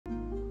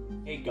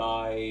Hey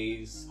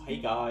guys, hey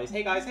guys,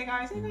 hey guys, hey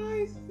guys, hey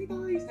guys, hey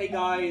guys, hey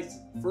guys.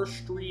 First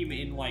stream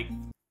in like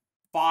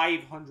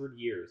 500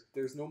 years.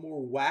 There's no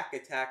more whack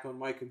attack on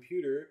my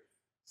computer.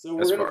 So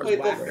we're gonna play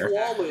the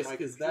flawless,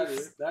 because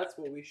that's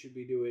what we should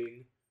be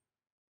doing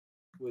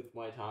with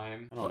my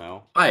time. I don't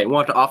know. I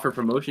want to offer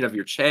promotion of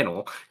your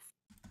channel.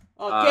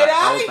 Get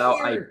out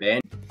of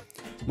here!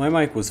 My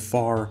mic was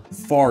far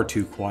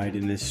too quiet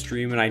in this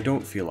stream, and I don't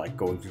feel like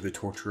going through the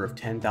torture of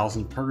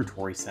 10,000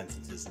 purgatory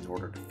sentences in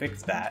order to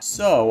fix that.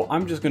 So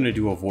I'm just gonna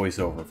do a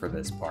voiceover for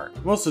this part.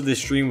 Most of this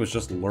stream was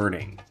just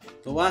learning.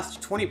 The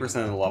last 20%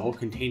 of the level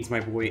contains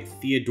my boy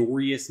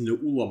Theodorius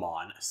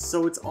Neulamon,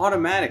 so it's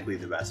automatically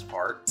the best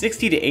part.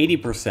 60 to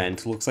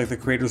 80% looks like the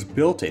creators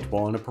built it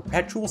while in a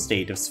perpetual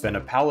state of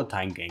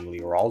sphenopalatine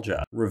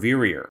ganglioralgia.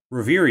 Reverier.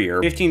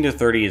 15 to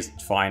 30 is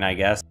fine, I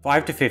guess.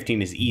 5 to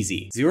 15 is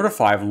easy. 0 to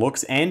 5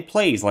 looks and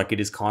plays like it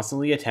is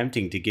constantly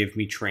attempting to give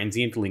me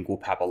transient lingual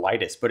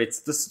papillitis, but it's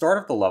the start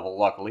of the level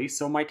luckily,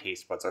 so my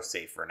taste buds are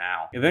safe for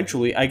now.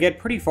 Eventually, I get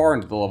pretty far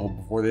into the level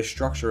before this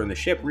structure in the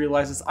ship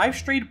realizes I've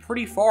strayed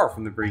pretty far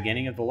from the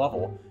beginning of the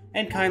level,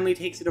 and kindly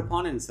takes it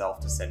upon itself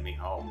to send me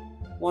home.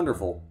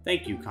 Wonderful.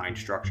 Thank you, kind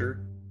structure.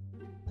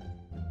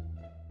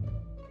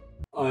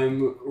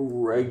 I'm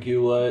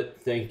regular.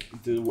 Thank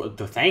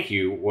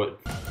you. What?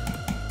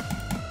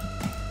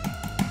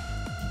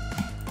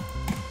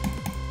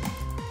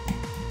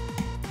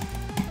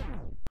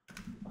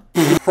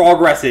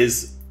 Progress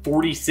is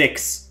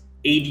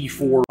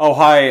 4684. Oh,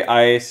 hi,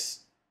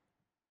 Ice.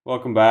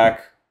 Welcome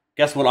back.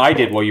 Guess what I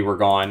did while you were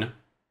gone?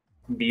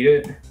 Beat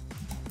it?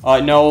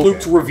 No,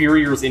 Luke's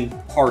Reverier's in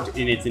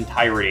its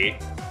entirety.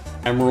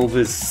 Emerald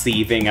is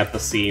seething at the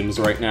seams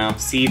right now.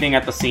 Seething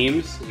at the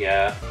seams?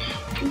 Yeah.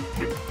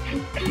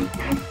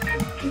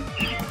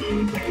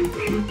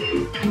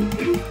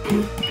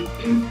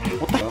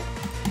 What the hell?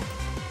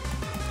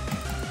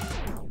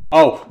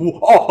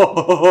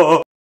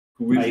 Oh!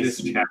 Who is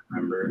this chat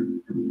member?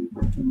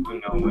 Oh,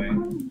 no way.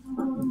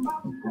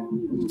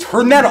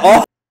 Turn that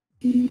off!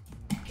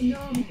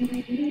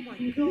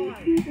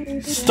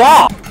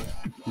 Stop!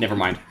 Never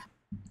mind.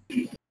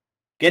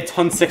 Get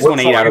Ton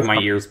 618 out of my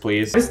ears,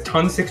 please. Does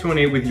Ton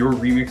 618 with your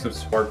remix of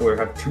Sparkler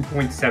have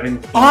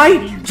 2.7?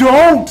 I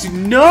don't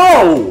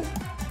know!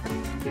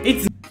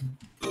 It's...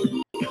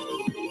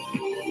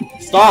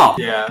 Stop!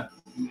 Yeah.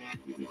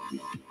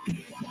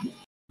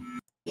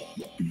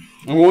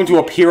 I'm going to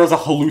appear as a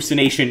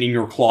hallucination in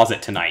your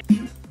closet tonight.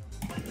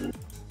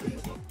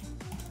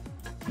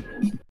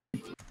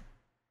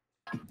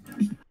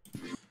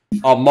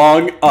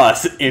 Among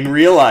Us in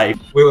real life.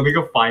 Wait, let me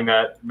go find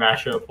that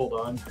mashup. Hold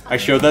on. I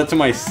showed that to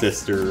my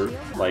sister,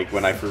 like,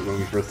 when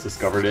we first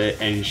discovered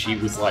it, and she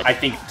was, like, I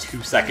think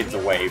 2 seconds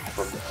away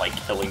from, like,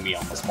 killing me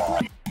on the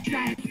spot.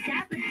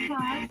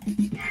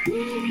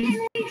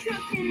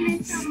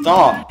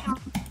 Stop!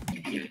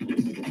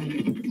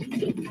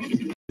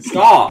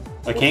 Stop!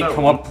 I can't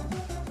come up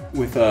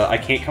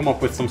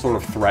with some sort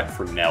of threat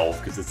for Nelv,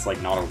 because it's, like,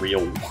 not a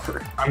real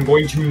word. I'm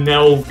going to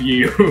Nelv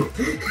you.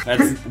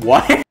 That's...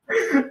 what?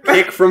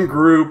 Kick from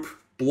group.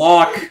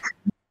 Block.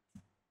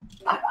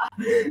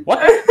 What? What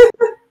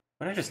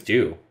did I just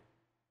do?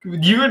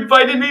 You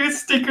invited me to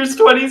Stickers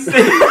 26!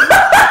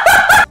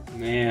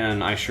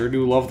 Man, I sure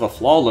do love the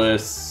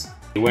flawless.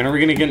 When are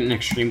we gonna get an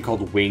extreme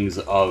called Wings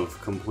of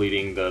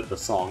completing the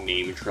song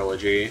name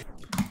trilogy?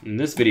 In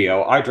this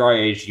video, I dry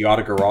aged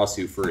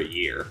Yatagarasu for a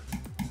year.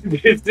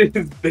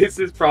 This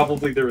is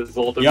probably the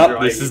result of Yep,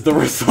 this is the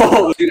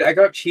result. Dude, I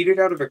got cheated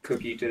out of a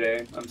cookie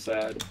today. I'm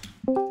sad.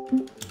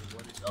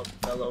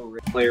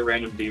 Play a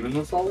random demon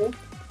this level?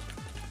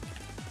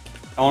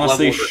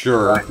 Honestly,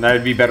 sure.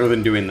 That'd be better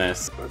than doing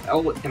this.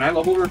 Can I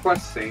level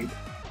request sync?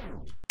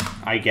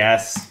 I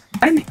guess.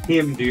 I'm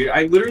him, dude.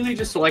 I literally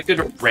just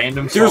selected a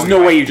random song. There's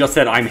no way you just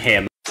said I'm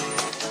him.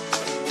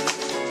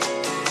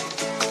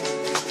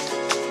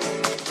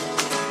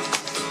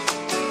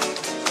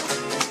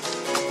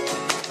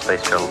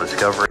 Space Shuttle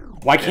Discovery.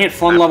 Why can't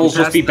fun levels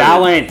just be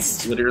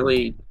balanced?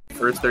 Literally,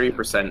 first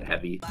 30%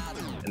 heavy,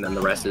 and then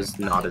the rest is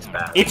not as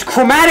bad. It's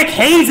chromatic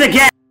haze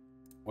again!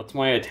 What's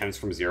my attempts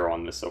from 0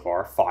 on this so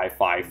far? 5,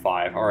 5,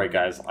 5. Alright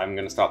guys, I'm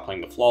gonna stop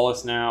playing the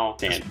flawless now.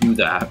 Just do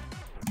that.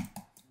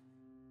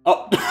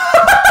 Oh!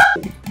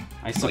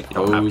 I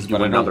suppose,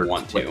 but I don't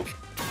want to.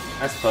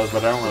 I suppose,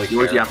 but I don't really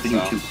care. You have to do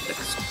so. 2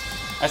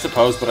 clicks. I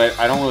suppose, but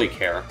I don't really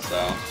care, so...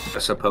 I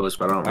suppose,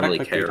 but I don't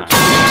really care.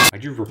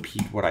 Why'd you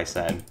repeat what I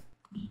said?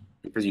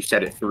 Because you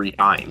said it 3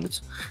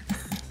 times.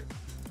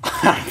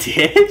 I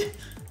did?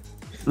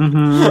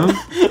 Mm-hmm.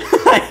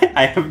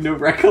 I have no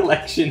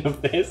recollection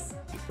of this.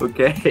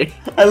 Okay.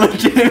 I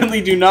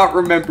legitimately do not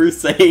remember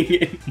saying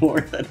it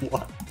more than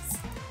once.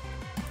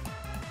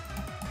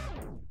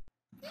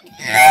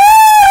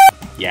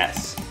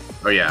 Yes.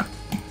 Oh yeah.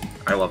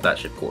 I love that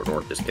shit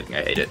corridor. Just kidding,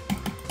 I hate it.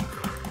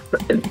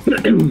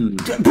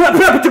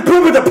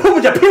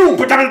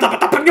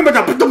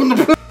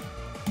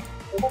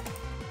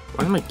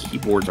 Why are my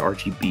keyboard's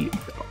RGB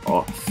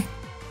off?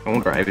 I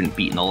wonder I haven't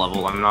beaten the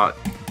level. I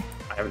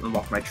haven't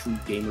unlocked my true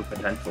gamer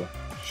potential.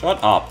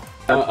 Shut up.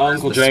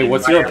 Uncle Jay,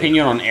 what's your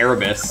opinion on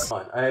Erebus?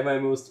 I had my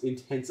most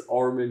intense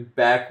arm and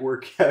back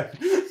workout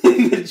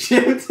in the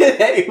gym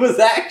today. It was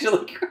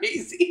actually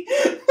crazy.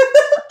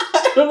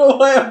 I don't know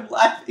why I'm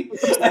laughing.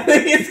 I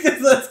think it's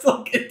because that's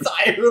like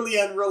entirely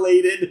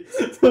unrelated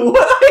to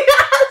what I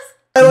asked.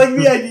 I like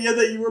the idea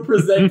that you were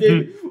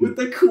presented with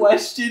the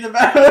question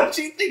about what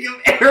you think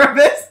of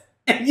Erebus,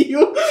 and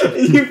you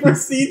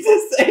proceed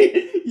to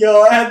say,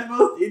 yo, I had the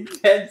most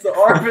intense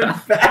arm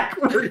and back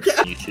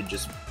workout. You should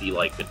just be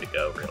like good to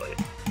go, really.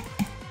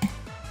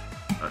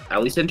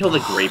 At least until the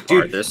great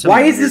part. Dude, There's some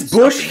why is weird this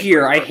bush stuff in the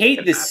here? great I part hate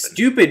that this can happen.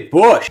 stupid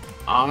bush.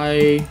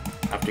 I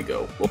have to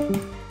go.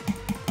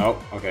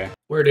 Oh, okay.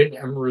 Where did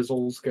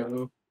Emrizzles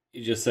go?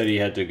 He just said he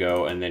had to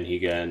go, and then he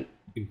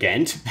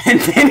gent? And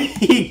then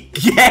he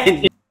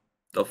gent!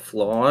 The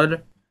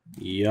flawed.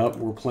 Yep,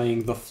 we're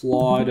playing The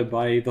Flawed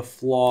by the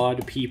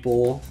flawed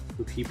people.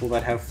 The people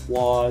that have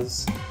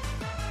flaws.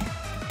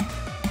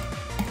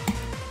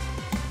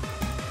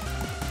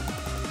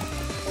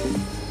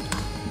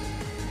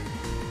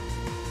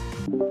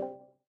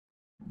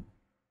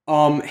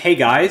 Hey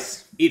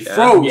guys. It Yeah.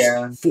 froze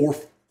Yeah. for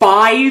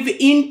 5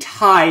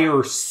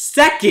 entire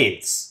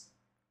seconds!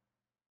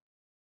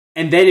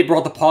 And then it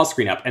brought the pause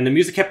screen up, and the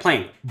music kept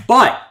playing.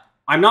 But,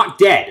 I'm not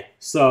dead,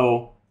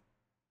 so...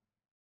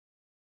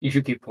 You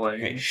should keep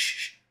playing. Okay,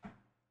 shh.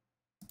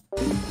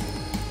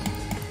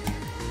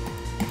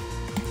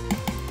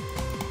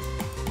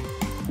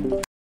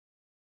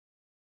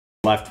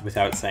 Left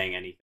without saying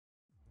anything.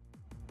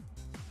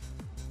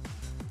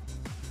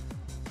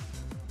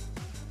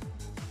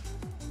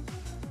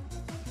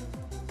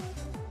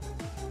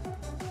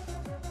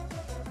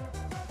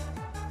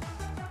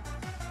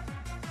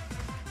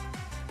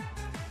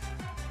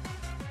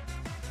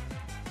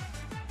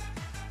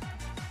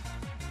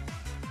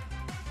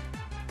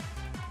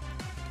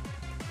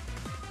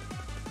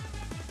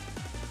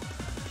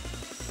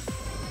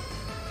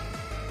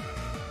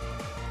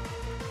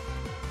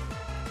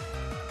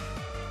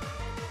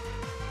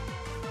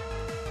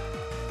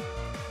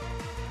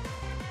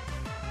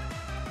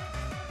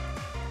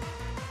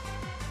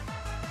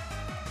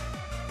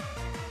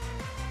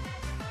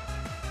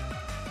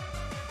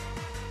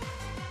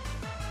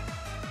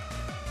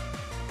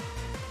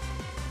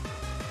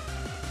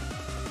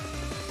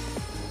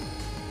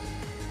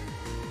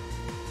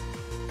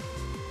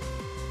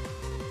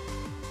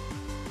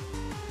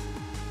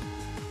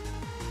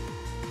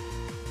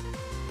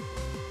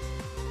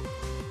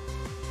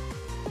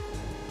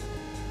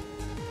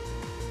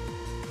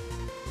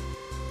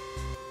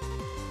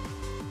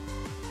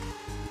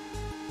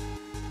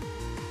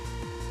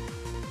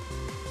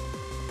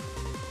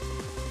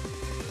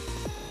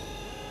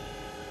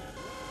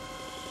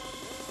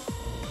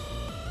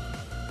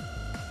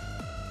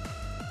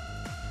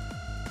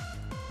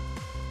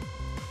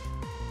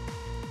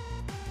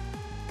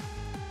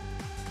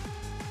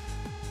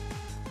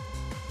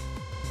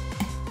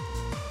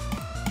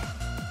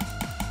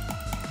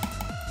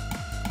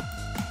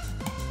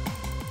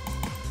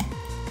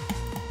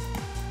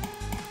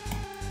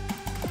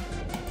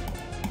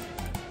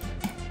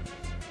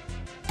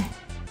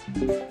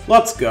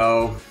 Let's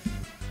go.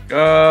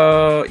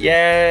 Go!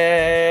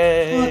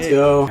 Yay! Let's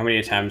go. How many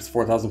attempts?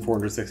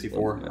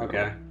 4,464.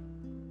 Okay.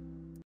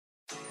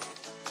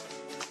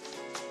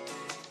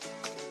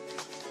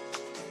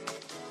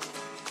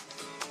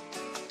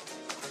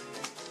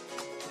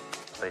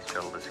 Space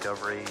Shuttle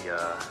Discovery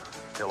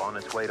still on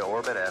its way to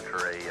orbit after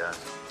a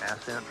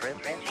accident trip.